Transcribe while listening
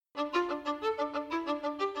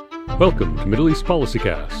Welcome to Middle East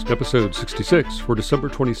PolicyCast, episode 66 for December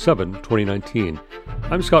 27, 2019.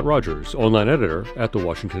 I'm Scott Rogers, online editor at the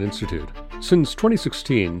Washington Institute. Since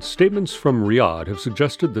 2016, statements from Riyadh have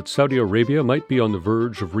suggested that Saudi Arabia might be on the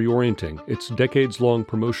verge of reorienting its decades-long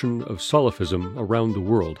promotion of Salafism around the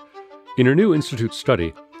world. In her new Institute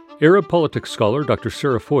study, Arab politics scholar Dr.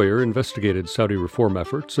 Sarah Foyer investigated Saudi reform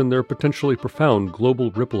efforts and their potentially profound global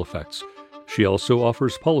ripple effects. She also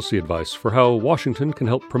offers policy advice for how Washington can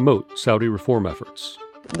help promote Saudi reform efforts.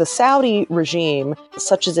 The Saudi regime,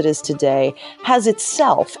 such as it is today, has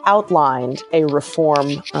itself outlined a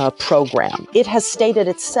reform program. It has stated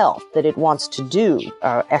itself that it wants to do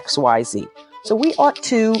X, Y, Z. So we ought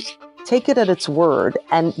to take it at its word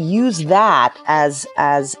and use that as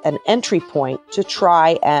an entry point to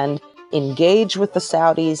try and engage with the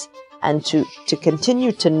Saudis and to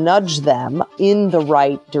continue to nudge them in the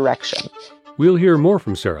right direction. We'll hear more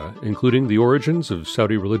from Sarah, including the origins of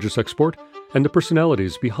Saudi religious export and the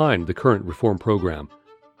personalities behind the current reform program,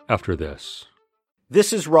 after this.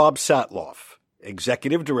 This is Rob Satloff,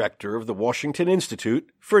 Executive Director of the Washington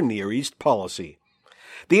Institute for Near East Policy.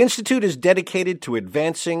 The Institute is dedicated to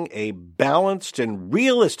advancing a balanced and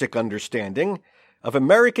realistic understanding of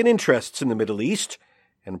American interests in the Middle East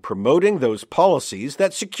and promoting those policies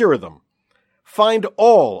that secure them. Find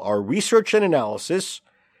all our research and analysis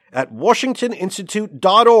at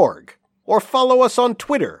washingtoninstitute.org or follow us on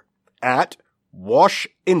Twitter at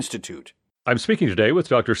WashInstitute. I'm speaking today with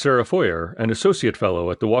Dr. Sarah Foyer, an associate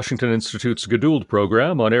fellow at the Washington Institute's Gedould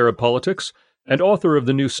program on Arab politics and author of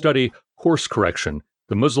the new study Course Correction,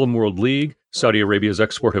 the Muslim World League, Saudi Arabia's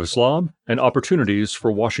Export of Islam, and Opportunities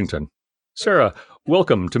for Washington. Sarah,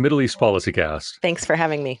 welcome to Middle East PolicyCast. Thanks for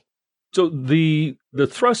having me. So the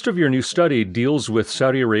thrust of your new study deals with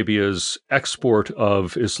Saudi Arabia's export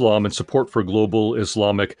of Islam and support for global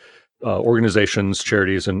Islamic organizations,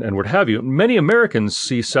 charities, and what have you. Many Americans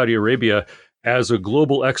see Saudi Arabia as a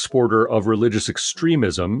global exporter of religious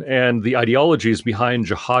extremism and the ideologies behind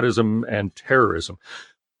jihadism and terrorism.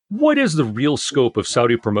 What is the real scope of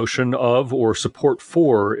Saudi promotion of or support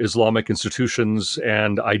for Islamic institutions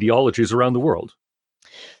and ideologies around the world?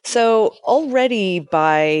 So already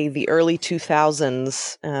by the early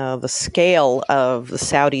 2000s, the scale of the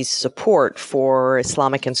Saudis' support for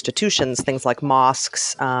Islamic institutions, things like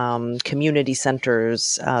mosques, community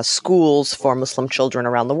centers, schools for Muslim children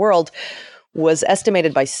around the world, was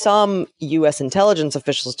estimated by some U.S. intelligence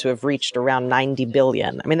officials to have reached around 90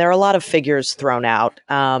 billion. I mean, there are a lot of figures thrown out.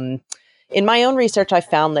 In my own research, I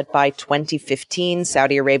found that by 2015,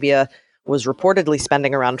 Saudi Arabia was reportedly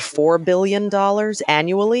spending around $4 billion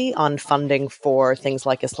annually on funding for things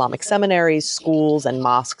like Islamic seminaries, schools, and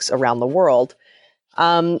mosques around the world.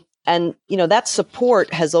 And, that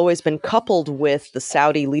support has always been coupled with the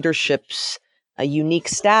Saudi leadership's unique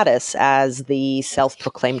status as the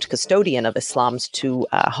self-proclaimed custodian of Islam's two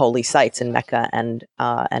holy sites in Mecca and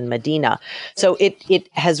Medina. So it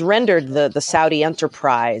has rendered the Saudi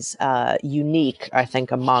enterprise unique, I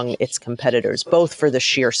think, among its competitors, both for the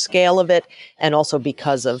sheer scale of it and also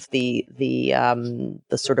because of the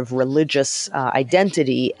sort of religious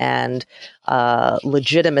identity and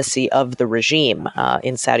legitimacy of the regime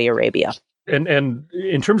in Saudi Arabia. And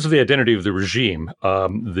in terms of the identity of the regime,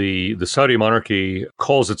 the Saudi monarchy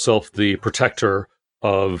calls itself the protector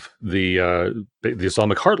of the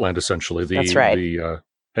Islamic heartland, essentially. That's right.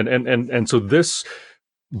 And so this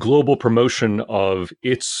global promotion of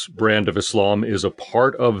its brand of Islam is a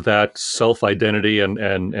part of that self-identity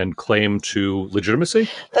and claim to legitimacy?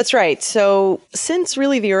 That's right. So since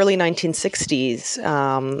really the early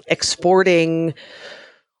 1960s, exporting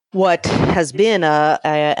what has been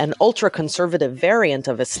an ultra-conservative variant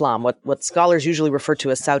of Islam, what scholars usually refer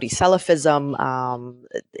to as Saudi Salafism.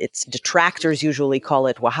 Its detractors usually call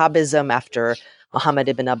it Wahhabism after Muhammad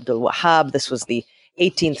ibn Abdul Wahhab. This was the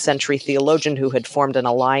 18th century theologian who had formed an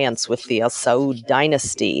alliance with the Al Saud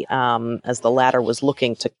dynasty as the latter was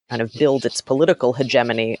looking to kind of build its political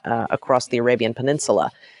hegemony across the Arabian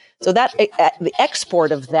Peninsula. So that the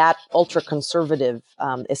export of that ultra-conservative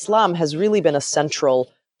Islam has really been a central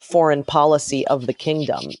foreign policy of the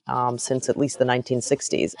kingdom since at least the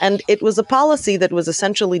 1960s. And it was a policy that was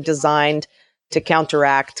essentially designed to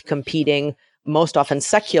counteract competing, most often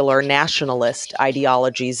secular nationalist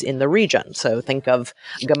ideologies in the region. So think of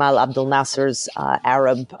Gamal Abdel Nasser's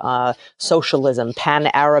Arab socialism,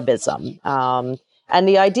 pan-Arabism. And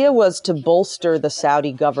the idea was to bolster the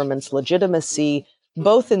Saudi government's legitimacy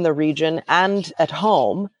both in the region and at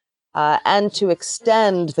home, and to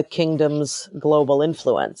extend the kingdom's global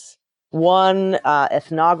influence. One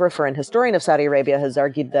ethnographer and historian of Saudi Arabia has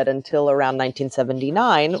argued that until around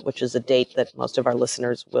 1979, which is a date that most of our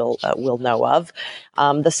listeners will know of,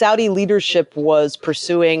 the Saudi leadership was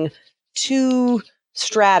pursuing two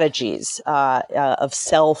strategies of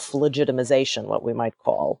self-legitimization, what we might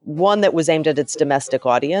call. One that was aimed at its domestic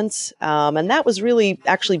audience, and that was really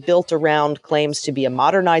actually built around claims to be a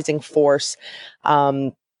modernizing force,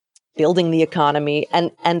 building the economy,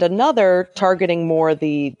 and another targeting more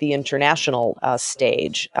the international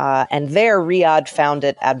stage. And there, Riyadh found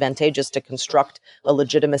it advantageous to construct a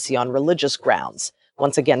legitimacy on religious grounds,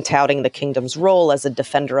 once again touting the kingdom's role as a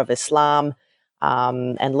defender of Islam,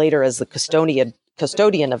 and later as the custodian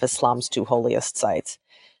of Islam's two holiest sites.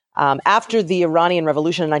 After the Iranian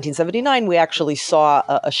Revolution in 1979, we actually saw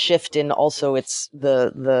a shift in also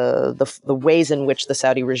the ways in which the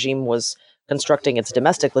Saudi regime was constructing its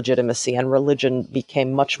domestic legitimacy, and religion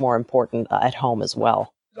became much more important at home as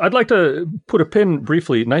well. I'd like to put a pin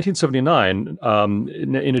briefly. 1979,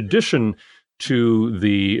 in addition to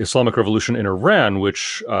the Islamic Revolution in Iran,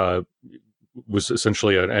 which was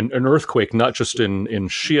essentially an earthquake, not just in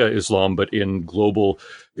Shia Islam, but in global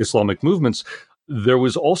Islamic movements, there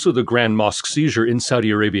was also the Grand Mosque seizure in Saudi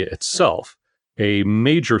Arabia itself, a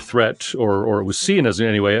major threat, or it was seen as,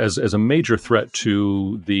 anyway, as a major threat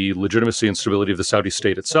to the legitimacy and stability of the Saudi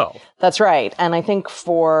state itself. That's right. And I think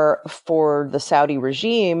for the Saudi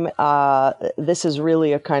regime, this is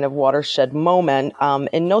really a kind of watershed moment,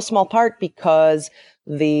 in no small part because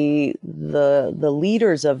the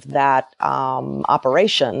leaders of that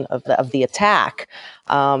operation of the attack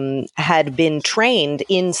had been trained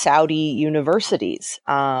in Saudi universities,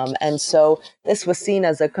 and so this was seen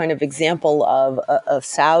as a kind of example of a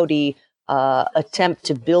Saudi attempt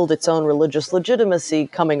to build its own religious legitimacy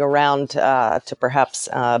coming around to perhaps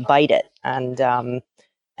bite it, and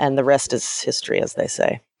the rest is history, as they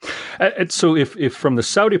say. And so, if from the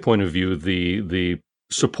Saudi point of view, the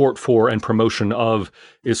support for and promotion of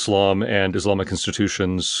Islam and Islamic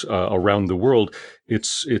institutions around the world,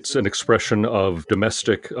 it's an expression of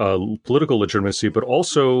domestic political legitimacy, but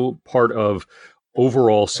also part of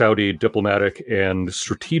overall Saudi diplomatic and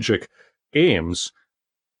strategic aims.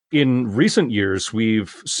 In recent years,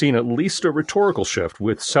 we've seen at least a rhetorical shift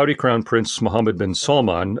with Saudi Crown Prince Mohammed bin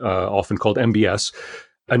Salman, often called MBS,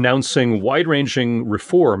 announcing wide-ranging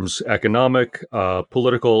reforms, economic,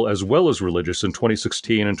 political, as well as religious, in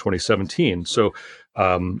 2016 and 2017. So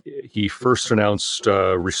he first announced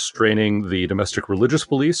restraining the domestic religious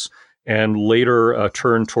police, and later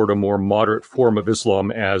turned toward a more moderate form of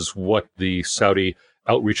Islam as what the Saudi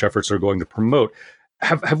outreach efforts are going to promote.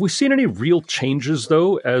 Have we seen any real changes,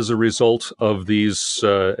 though, as a result of these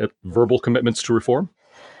verbal commitments to reform?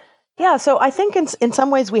 Yeah, so I think in some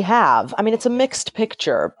ways we have. I mean, it's a mixed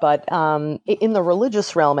picture, but in the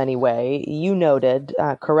religious realm anyway, you noted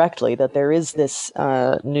correctly that there is this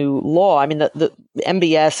new law. I mean, the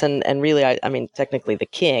MBS and really, I mean, technically the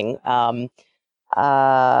king,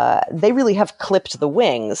 they really have clipped the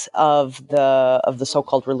wings of the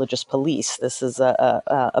so-called religious police. This is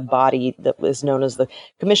a body that is known as the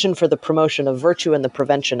Commission for the Promotion of Virtue and the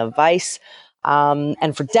Prevention of Vice.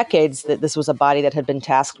 And for decades, this was a body that had been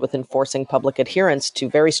tasked with enforcing public adherence to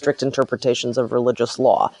very strict interpretations of religious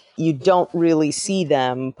law. You don't really see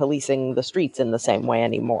them policing the streets in the same way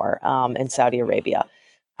anymore in Saudi Arabia.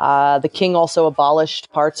 The king also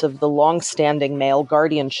abolished parts of the long-standing male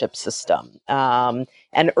guardianship system.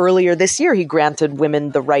 And earlier this year, he granted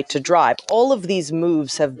women the right to drive. All of these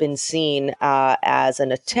moves have been seen as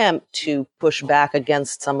an attempt to push back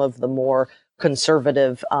against some of the more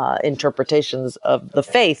conservative interpretations of the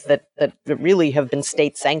faith that really have been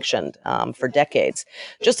state sanctioned for decades.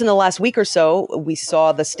 Just in the last week or so, we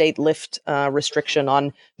saw the state lift restriction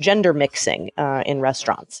on gender mixing in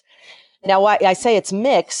restaurants. Now, I say it's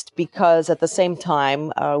mixed because at the same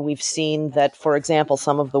time, we've seen that, for example,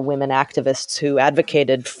 some of the women activists who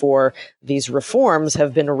advocated for these reforms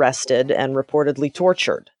have been arrested and reportedly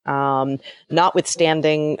tortured.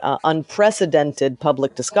 Notwithstanding unprecedented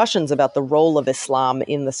public discussions about the role of Islam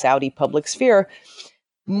in the Saudi public sphere,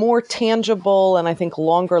 more tangible and I think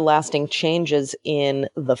longer lasting changes in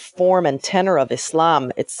the form and tenor of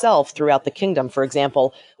Islam itself throughout the kingdom. For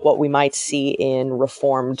example, what we might see in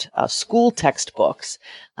reformed school textbooks,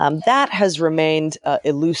 that has remained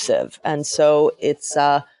elusive. And so it's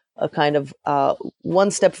a kind of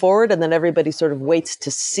one step forward, and then everybody sort of waits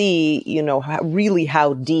to see, really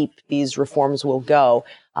how deep these reforms will go.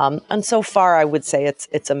 And so far, I would say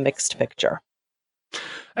it's a mixed picture.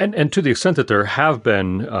 And to the extent that there have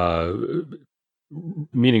been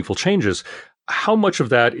meaningful changes, how much of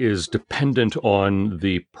that is dependent on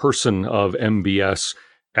the person of MBS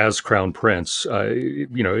as crown prince.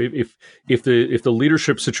 If the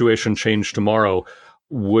leadership situation changed tomorrow,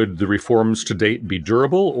 would the reforms to date be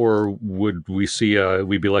durable, or would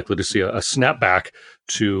we'd be likely to see a snapback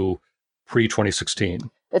to pre-2016?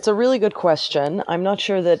 It's a really good question. I'm not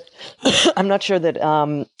sure that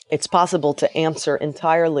it's possible to answer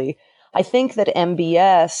entirely. I think that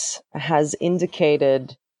MBS has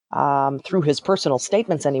indicated through his personal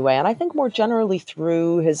statements anyway, and I think more generally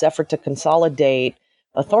through his effort to consolidate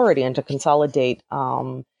authority and to consolidate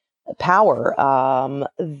power,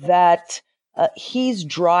 that he's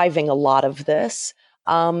driving a lot of this.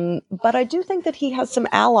 But I do think that he has some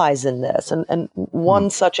allies in this, and one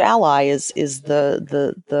such ally is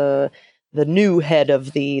the new head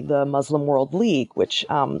of the Muslim World League, which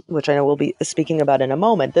I know we'll be speaking about in a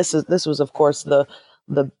moment. This was of course the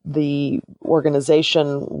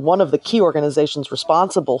organization, one of the key organizations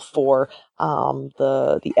responsible for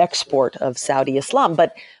the export of Saudi Islam.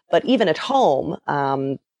 But even at home,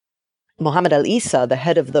 Mohammed Al-Issa, the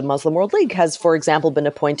head of the Muslim World League, has, for example, been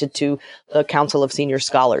appointed to the Council of Senior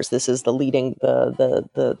Scholars. This is the leading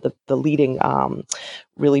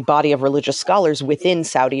really body of religious scholars within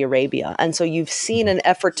Saudi Arabia. And so you've seen an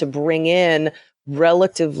effort to bring in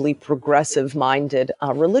relatively progressive-minded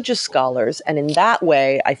religious scholars. And in that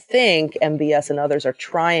way, I think MBS and others are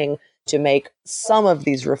trying to make some of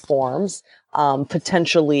these reforms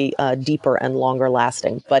potentially deeper and longer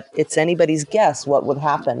lasting. But it's anybody's guess what would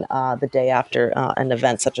happen the day after an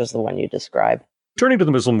event such as the one you described. Turning to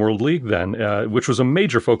the Muslim World League then, which was a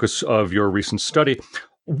major focus of your recent study,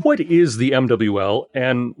 what is the MWL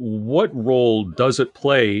and what role does it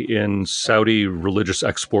play in Saudi religious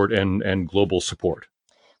export and global support?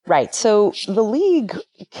 Right. So the League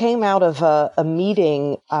came out of a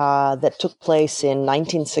meeting that took place in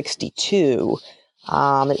 1962.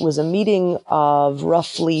 It was a meeting of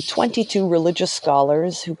roughly 22 religious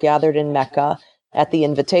scholars who gathered in Mecca at the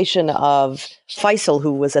invitation of Faisal,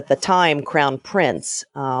 who was at the time crown prince.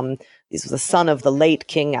 He was the son of the late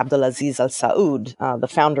King Abdulaziz Al Saud, the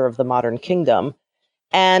founder of the modern kingdom.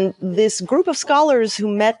 And this group of scholars who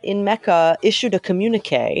met in Mecca issued a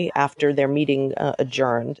communique after their meeting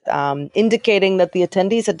adjourned, indicating that the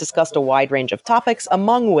attendees had discussed a wide range of topics,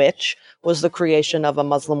 among which was the creation of a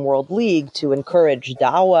Muslim World League to encourage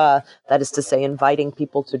da'wah, that is to say, inviting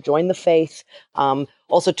people to join the faith,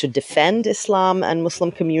 also to defend Islam and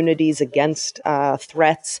Muslim communities against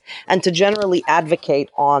threats, and to generally advocate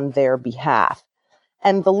on their behalf.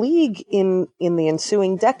 And the League in the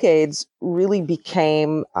ensuing decades really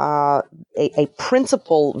became a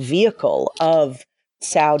principal vehicle of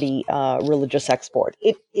Saudi religious export.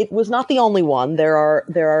 It was not the only one. There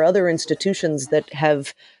are other institutions that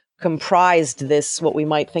have comprised this, what we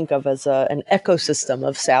might think of as an ecosystem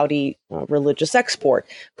of Saudi religious export.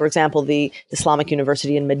 For example, the Islamic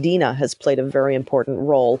University in Medina has played a very important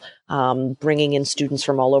role, bringing in students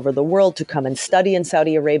from all over the world to come and study in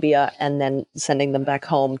Saudi Arabia and then sending them back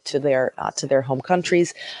home to their home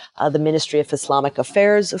countries. The Ministry of Islamic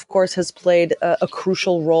Affairs, of course, has played a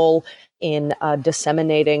crucial role in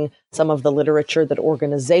disseminating some of the literature that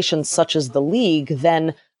organizations such as the League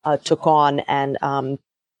then took on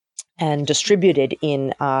and distributed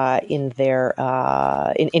in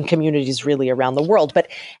communities really around the world. But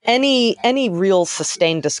any real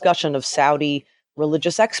sustained discussion of Saudi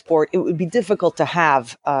religious export, it would be difficult to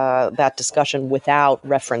have that discussion without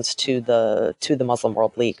reference to the Muslim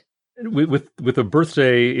World League. With a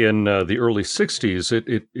birthday in the early 60s,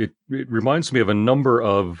 it reminds me of a number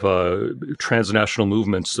of transnational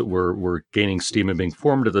movements that were gaining steam and being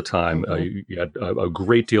formed at the time. You had a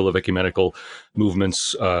great deal of ecumenical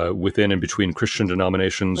movements within and between Christian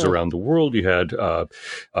denominations around the world. You had a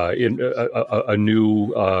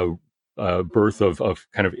new birth of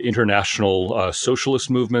kind of international socialist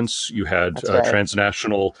movements. You had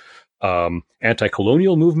transnational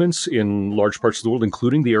anti-colonial movements in large parts of the world,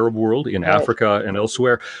 including the Arab world, in Africa and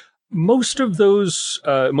elsewhere. Most of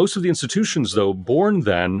the institutions, though, born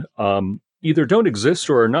then, either don't exist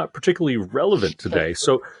or are not particularly relevant today.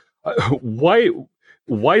 So why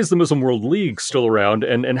is the Muslim World League still around,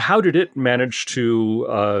 and how did it manage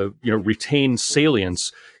to retain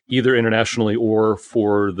salience either internationally or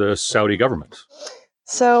for the Saudi government?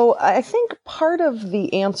 So I think part of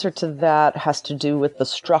the answer to that has to do with the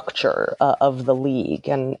structure of the League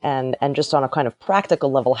and just on a kind of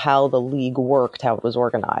practical level, how the League worked, how it was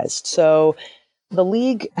organized. So the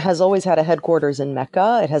League has always had a headquarters in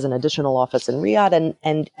Mecca. It has an additional office in Riyadh,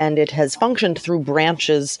 and it has functioned through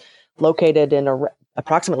branches located in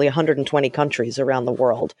approximately 120 countries around the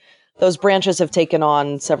world. Those branches have taken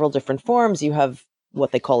on several different forms. You have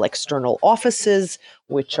what they call external offices,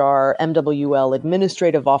 which are MWL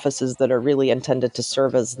administrative offices that are really intended to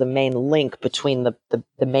serve as the main link between the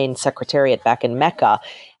main secretariat back in Mecca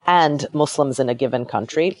and Muslims in a given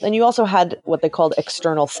country. And you also had what they called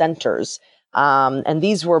external centers. And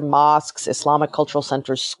these were mosques, Islamic cultural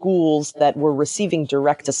centers, schools that were receiving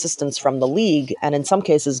direct assistance from the League, and in some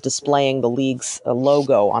cases displaying the League's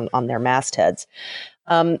logo on their mastheads.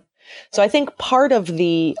 So I think part of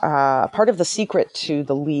the secret to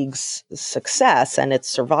the League's success and its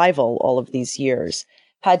survival all of these years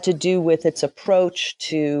had to do with its approach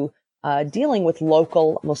to dealing with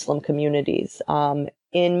local Muslim communities.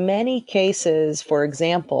 In many cases, for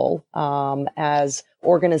example, as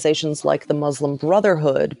organizations like the Muslim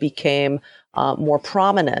Brotherhood became more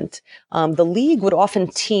prominent, the League would often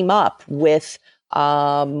team up with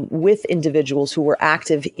individuals who were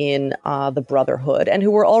active in the Brotherhood and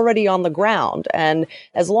who were already on the ground. And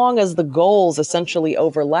as long as the goals essentially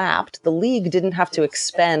overlapped, the League didn't have to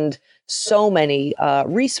expend so many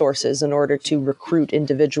resources in order to recruit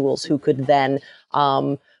individuals who could then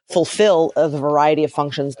fulfill the variety of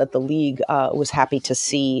functions that the League was happy to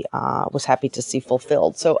see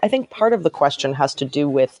fulfilled. So I think part of the question has to do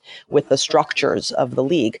with the structures of the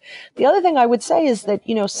League. The other thing I would say is that,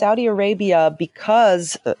 Saudi Arabia,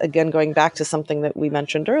 because, again, going back to something that we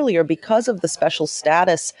mentioned earlier, because of the special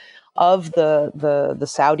status of the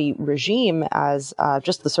Saudi regime as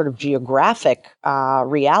just the sort of geographic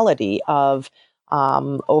reality of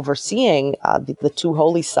overseeing the two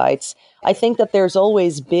holy sites, I think that there's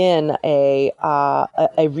always been a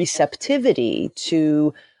receptivity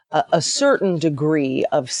to a certain degree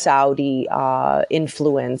of Saudi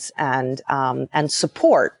influence and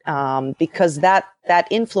support, because that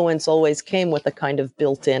influence always came with a kind of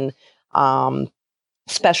built-in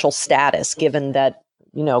special status, given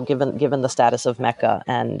the status of Mecca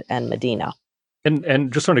and Medina.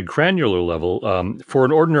 And just on a granular level, for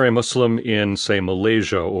an ordinary Muslim in, say,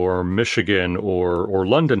 Malaysia or Michigan or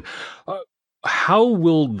London, how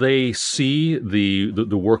will they see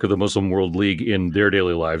the work of the Muslim World League in their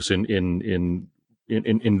daily lives, in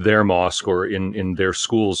their mosque or in their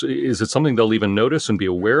schools? Is it something they'll even notice and be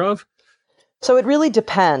aware of? So it really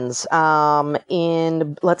depends.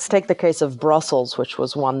 Let's take the case of Brussels, which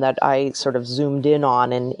was one that I sort of zoomed in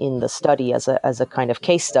on in the study as a kind of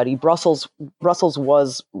case study. Brussels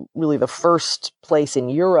was really the first place in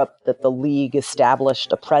Europe that the League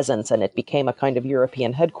established a presence, and it became a kind of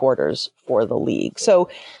European headquarters for the League. So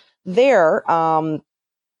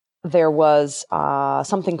there was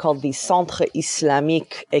something called the Centre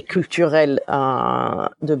Islamique et Culturel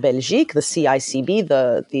de Belgique, the CICB,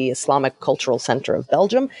 the Islamic Cultural Center of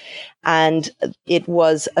Belgium, and it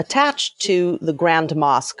was attached to the Grand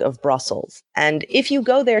Mosque of Brussels. And if you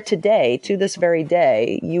go there today, to this very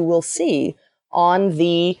day, you will see on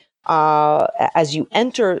the as you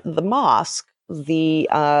enter the mosque,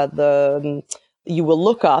 you will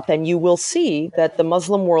look up and you will see that the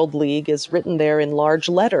Muslim World League is written there in large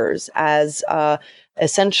letters as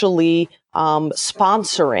essentially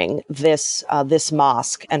sponsoring this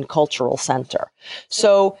mosque and cultural center.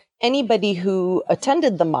 So anybody who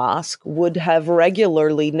attended the mosque would have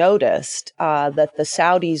regularly noticed that the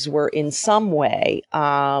Saudis were in some way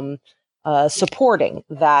supporting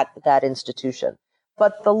that institution.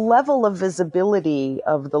 But the level of visibility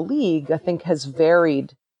of the League, I think, has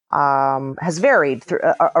varied around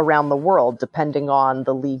the world, depending on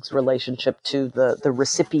the League's relationship to the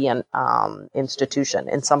recipient institution.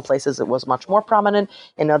 In some places, it was much more prominent.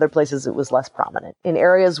 In other places, it was less prominent. In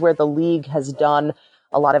areas where the League has done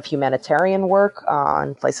a lot of humanitarian work,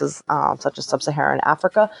 in places such as sub-Saharan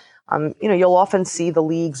Africa, you'll often see the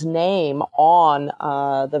League's name on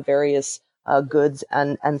the various goods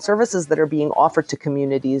and services that are being offered to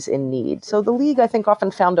communities in need. So the League, I think,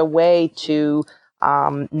 often found a way to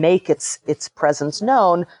make its presence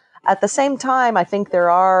known. At the same time, I think there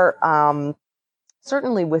are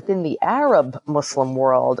certainly within the Arab Muslim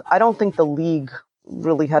world, I don't think the League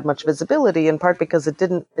really had much visibility, in part because it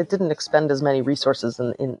didn't expend as many resources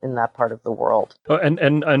in that part of the world.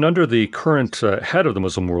 And under the current head of the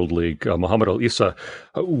Muslim World League, Mohammed Al-Issa,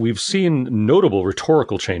 we've seen notable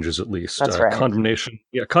rhetorical changes, at least. That's right.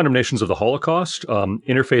 Condemnations of the Holocaust,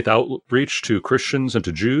 interfaith outreach to Christians and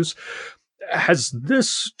to Jews. Has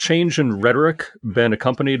this change in rhetoric been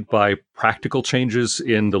accompanied by practical changes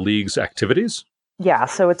in the League's activities? Yeah,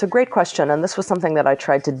 so it's a great question. And this was something that I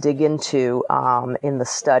tried to dig into in the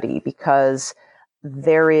study, because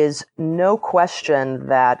there is no question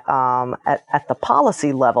that at the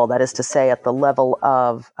policy level, that is to say, at the level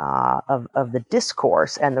of the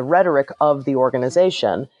discourse and the rhetoric of the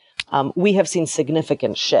organization, we have seen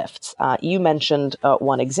significant shifts. You mentioned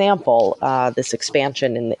one example, this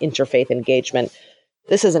expansion in the interfaith engagement.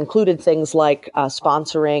 This has included things like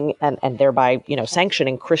sponsoring and thereby,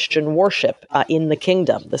 sanctioning Christian worship in the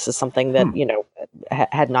kingdom. This is something that,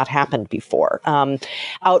 had not happened before.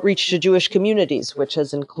 Outreach to Jewish communities, which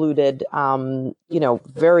has included,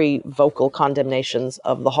 very vocal condemnations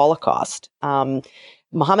of the Holocaust.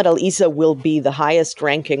 Mohammed al-Isa will be the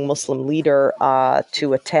highest-ranking Muslim leader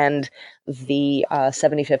to attend the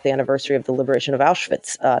 75th anniversary of the liberation of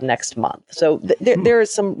Auschwitz next month. So there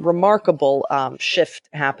is some remarkable shift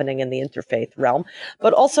happening in the interfaith realm,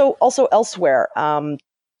 but also elsewhere.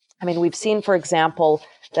 We've seen, for example,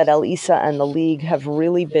 that al-Isa and the League have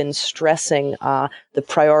really been stressing the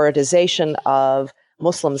prioritization of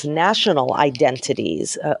Muslims' national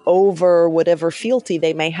identities over whatever fealty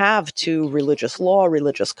they may have to religious law,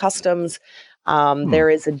 religious customs. There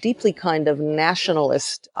is a deeply kind of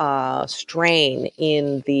nationalist strain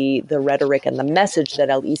in the rhetoric and the message that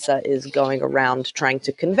al-Isa is going around trying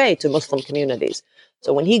to convey to Muslim communities.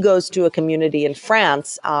 So when he goes to a community in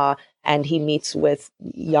France and he meets with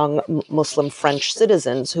young Muslim French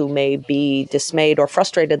citizens who may be dismayed or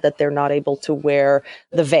frustrated that they're not able to wear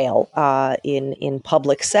the veil in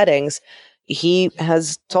public settings, he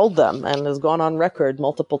has told them and has gone on record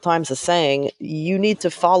multiple times as saying, you need to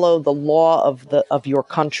follow the law of your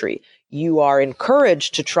country. You are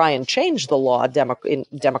encouraged to try and change the law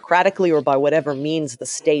democratically or by whatever means the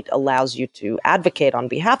state allows you to advocate on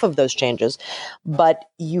behalf of those changes, but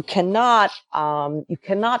you cannot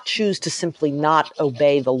choose to simply not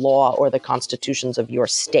obey the law or the constitutions of your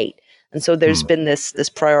state. And so there's been this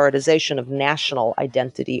prioritization of national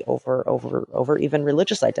identity over even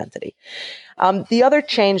religious identity. The other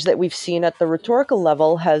change that we've seen at the rhetorical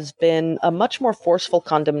level has been a much more forceful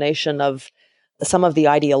condemnation of some of the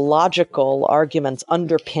ideological arguments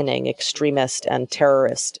underpinning extremist and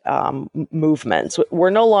terrorist movements. We're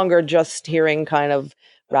no longer just hearing kind of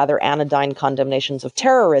rather anodyne condemnations of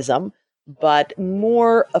terrorism, but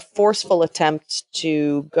more a forceful attempt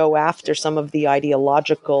to go after some of the ideas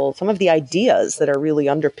that are really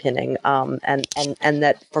underpinning, and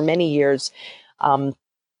that for many years,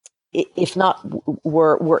 if not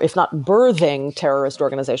birthing terrorist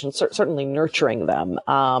organizations, certainly nurturing them.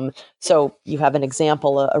 So you have an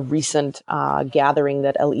example, a recent gathering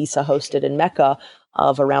that al-Isa hosted in Mecca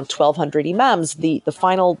of around 1,200 imams. The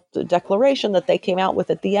final declaration that they came out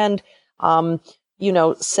with at the end,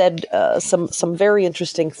 said some very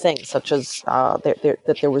interesting things, such as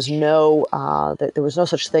that there was no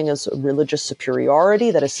such thing as religious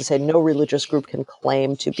superiority. That is to say, no religious group can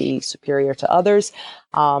claim to be superior to others.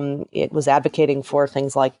 It was advocating for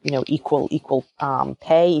things like equal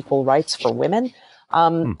pay, equal rights for women.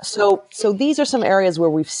 So these are some areas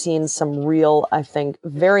where we've seen some real, I think,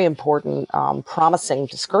 very important, promising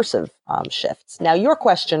discursive shifts. Now, your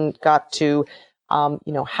question got to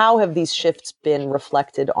how have these shifts been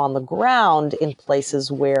reflected on the ground in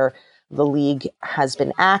places where the League has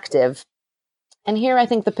been active? And here I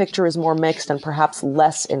think the picture is more mixed and perhaps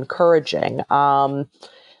less encouraging.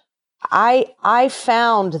 I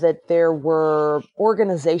found that there were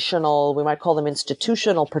organizational, we might call them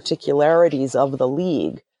institutional particularities of the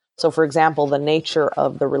League. So, for example, the nature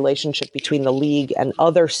of the relationship between the League and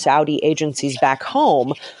other Saudi agencies back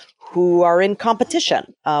home who are in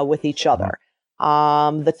competition with each other.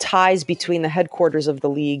 The ties between the headquarters of the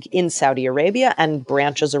League in Saudi Arabia and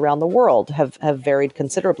branches around the world have varied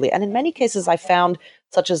considerably. And in many cases, I found,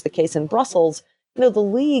 such as the case in Brussels, the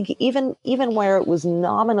League, even where it was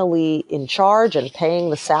nominally in charge and paying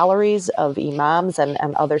the salaries of imams and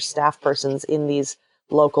other staff persons in these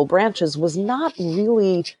local branches, was not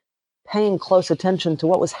really paying close attention to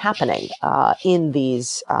what was happening in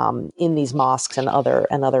these mosques and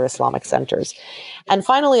other Islamic centers. And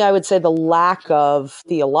finally, I would say the lack of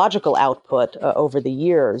theological output over the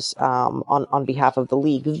years on behalf of the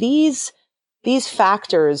League. These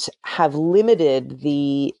factors have limited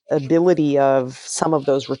the ability of some of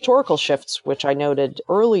those rhetorical shifts, which I noted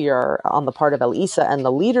earlier on the part of al-Isa and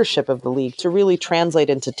the leadership of the League, to really translate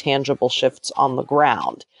into tangible shifts on the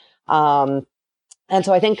ground. And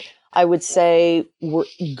so I think I would say we're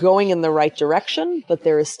going in the right direction, but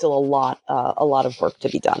there is still a lot of work to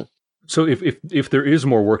be done. So if there is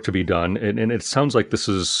more work to be done, and it sounds like this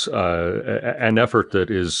is an effort that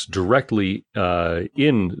is directly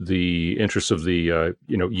in the interests of the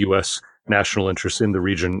U.S. national interests in the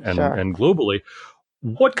region and globally,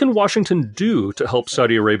 what can Washington do to help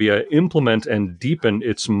Saudi Arabia implement and deepen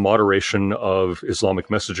its moderation of Islamic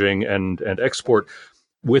messaging and export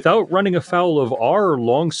without running afoul of our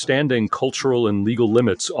long-standing cultural and legal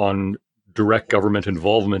limits on direct government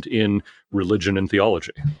involvement in religion and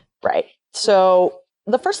theology. Right. So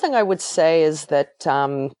the first thing I would say is that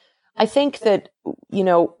I think that,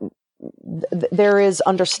 there is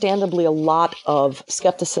understandably a lot of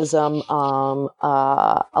skepticism,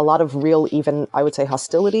 a lot of real, even I would say,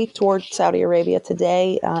 hostility toward Saudi Arabia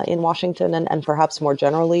today in Washington and perhaps more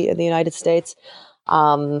generally in the United States,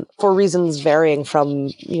 for reasons varying from,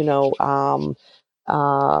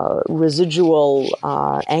 residual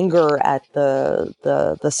anger at the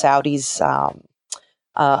Saudis'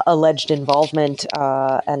 alleged involvement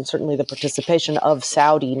and certainly the participation of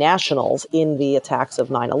Saudi nationals in the attacks of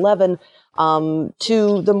 9/11,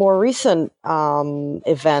 to the more recent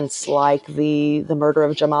events like the murder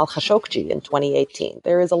of Jamal Khashoggi in 2018.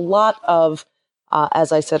 There is a lot of,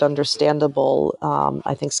 as I said, understandable,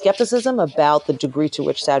 I think, skepticism about the degree to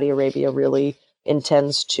which Saudi Arabia really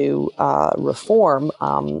intends to reform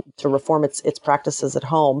its practices at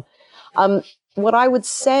home. What I would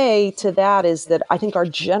say to that is that I think our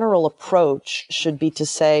general approach should be to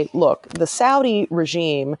say, look, the Saudi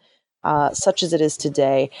regime, such as it is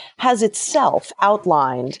today, has itself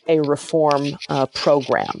outlined a reform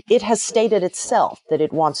program. It has stated itself that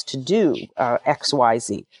it wants to do X, Y,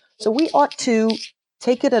 Z. So we ought to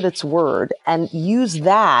take it at its word and use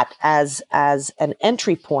that as an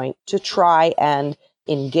entry point to try and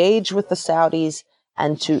engage with the Saudis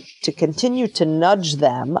and to continue to nudge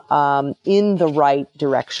them in the right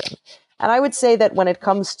direction. And I would say that when it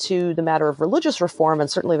comes to the matter of religious reform, and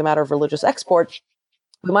certainly the matter of religious export,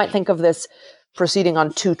 we might think of this proceeding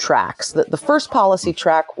on two tracks. The first policy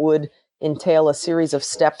track would entail a series of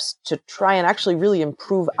steps to try and actually really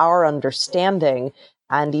improve our understanding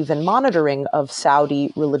and even monitoring of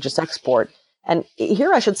Saudi religious export. And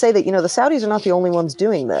here I should say that, the Saudis are not the only ones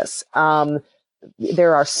doing this.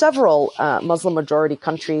 There are several Muslim-majority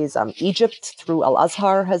countries. Egypt, through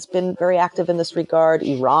Al-Azhar, has been very active in this regard.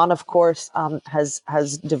 Iran, of course,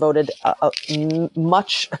 has devoted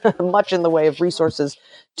much in the way of resources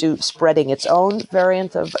to spreading its own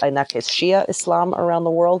variant of, in that case, Shia Islam around the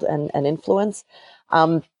world and influence.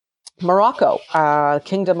 Morocco,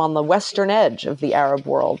 kingdom on the western edge of the Arab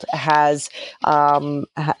world, has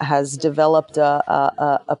developed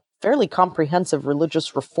a fairly comprehensive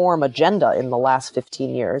religious reform agenda in the last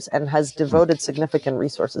 15 years and has devoted significant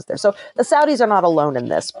resources there. So the Saudis are not alone in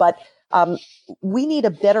this, but we need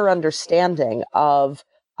a better understanding of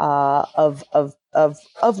what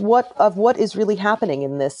is really happening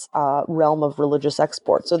in this realm of religious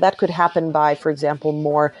export. So that could happen by, for example,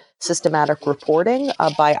 more systematic reporting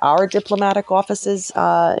by our diplomatic offices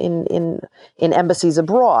in embassies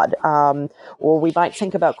abroad, or we might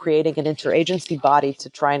think about creating an interagency body to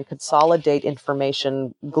try and consolidate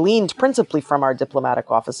information gleaned principally from our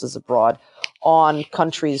diplomatic offices abroad on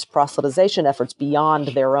countries' proselytization efforts beyond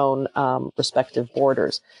their own respective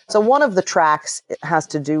borders. So one of the tracks has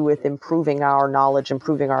to do with improving our knowledge,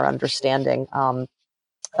 improving our understanding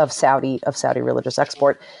of Saudi religious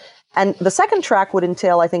export. And the second track would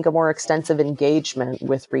entail, I think, a more extensive engagement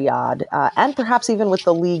with Riyadh and perhaps even with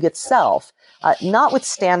the League itself,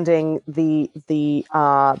 notwithstanding the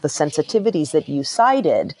sensitivities that you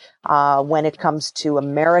cited when it comes to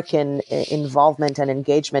American involvement and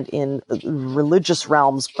engagement in religious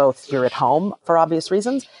realms, both here at home for obvious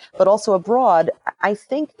reasons, but also abroad. I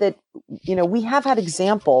think that, we have had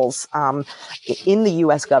examples in the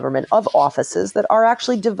U.S. government of offices that are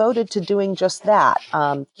actually devoted to doing just that,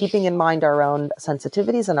 keeping in mind our own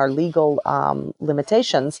sensitivities and our legal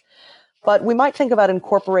limitations. But we might think about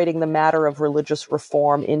incorporating the matter of religious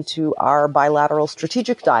reform into our bilateral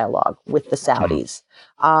strategic dialogue with the Saudis.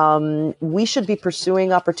 We should be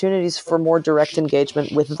pursuing opportunities for more direct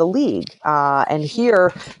engagement with the League. And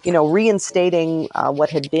here, reinstating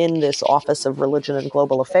what had been this Office of Religion and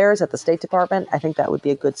Global Affairs at the State Department, I think that would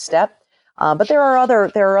be a good step. But there are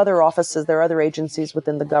other offices, there are other agencies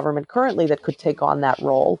within the government currently that could take on that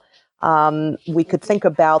role. We could think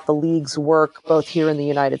about the League's work both here in the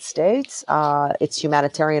United States, its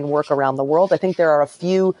humanitarian work around the world. I think there are a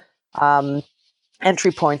few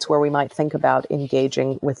entry points where we might think about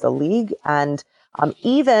engaging with the League, and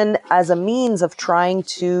even as a means of trying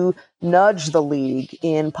to nudge the League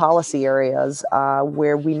in policy areas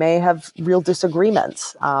where we may have real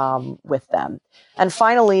disagreements with them. And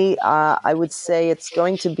finally, I would say it's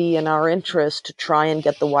going to be in our interest to try and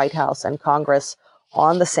get the White House and Congress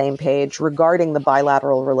on the same page regarding the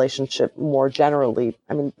bilateral relationship more generally.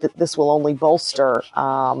 I mean, this will only bolster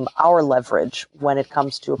our leverage when it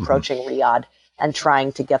comes to approaching Riyadh and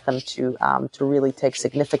trying to get them to really take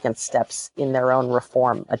significant steps in their own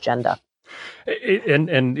reform agenda.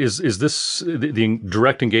 And is this the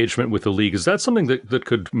direct engagement with the League? Is that something that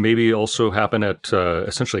could maybe also happen at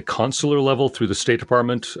essentially consular level through the State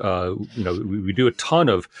Department? We do a ton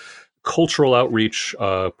of cultural outreach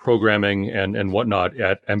programming and whatnot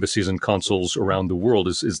at embassies and consuls around the world.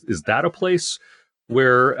 Is that a place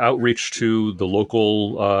where outreach to the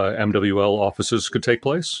local MWL offices could take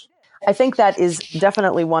place? I think that is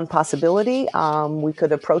definitely one possibility. We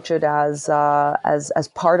could approach it as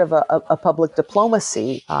part of a public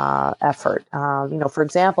diplomacy effort. For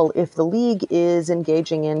example, if the League is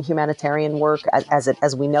engaging in humanitarian work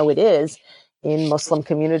as we know it is in Muslim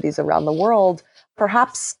communities around the world,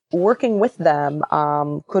 perhaps working with them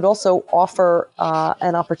could also offer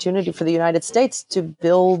an opportunity for the United States to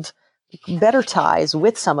build better ties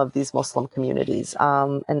with some of these Muslim communities.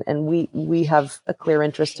 And we have a clear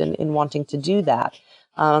interest in wanting to do that.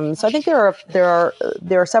 So I think there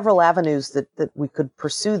are several avenues that we could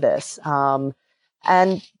pursue this. As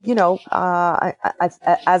I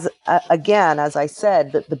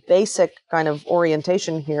said, the basic kind of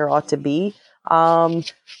orientation here ought to be,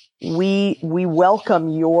 we welcome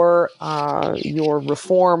your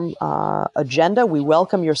reform agenda. We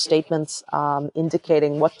welcome your statements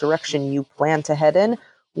indicating what direction you plan to head in.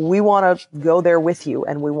 We want to go there with you,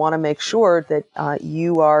 and we want to make sure that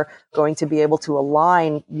you are going to be able to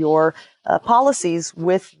align your policies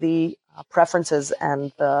with the preferences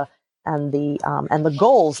and the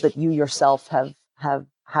goals that you yourself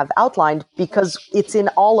have outlined, because it's in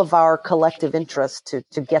all of our collective interest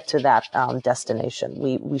to get to that destination.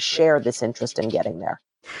 We share this interest in getting there.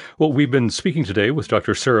 Well, we've been speaking today with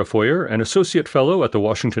Dr. Sarah Foyer, an associate fellow at the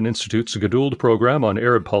Washington Institute's Gaduld Program on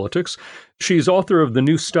Arab Politics. She's author of the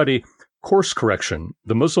new study, Course Correction,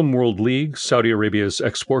 the Muslim World League, Saudi Arabia's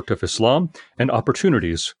Export of Islam, and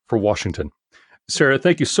Opportunities for Washington. Sarah,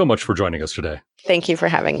 thank you so much for joining us today. Thank you for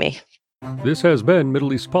having me. This has been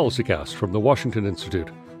Middle East PolicyCast from the Washington Institute.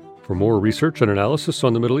 For more research and analysis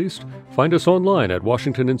on the Middle East, find us online at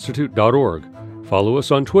washingtoninstitute.org. Follow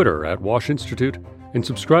us on Twitter at WashInstitute, and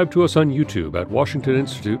subscribe to us on YouTube at Washington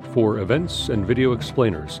Institute for events and video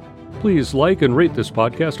explainers. Please like and rate this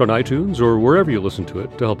podcast on iTunes or wherever you listen to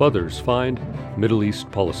it to help others find Middle East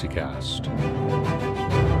PolicyCast.